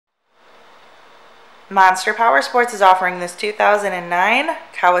Monster Powersports is offering this 2009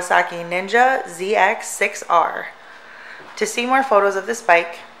 Kawasaki Ninja ZX-6R. To see more photos of this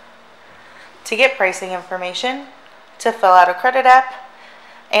bike, to get pricing information, to fill out a credit app,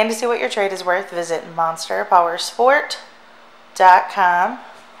 and to see what your trade is worth, visit monsterpowersport.com.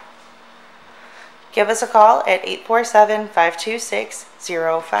 Give us a call at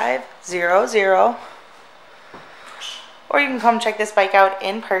 847-526-0500. Or you can come check this bike out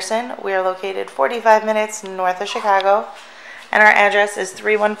in person. We are located 45 minutes north of Chicago, and our address is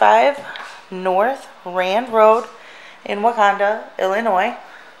 315 North Rand Road in Wauconda, Illinois.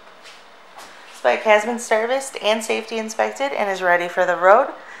 This bike has been serviced and safety inspected and is ready for the road.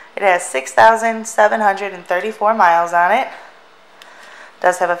 It has 6,734 miles on it. It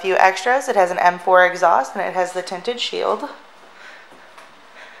does have a few extras. It has an M4 exhaust and it has the tinted shield.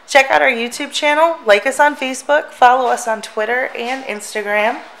 Check out our YouTube channel, like us on Facebook, follow us on Twitter and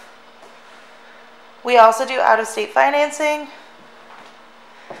Instagram. We also do out-of-state financing,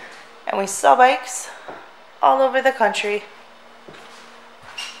 and we sell bikes all over the country.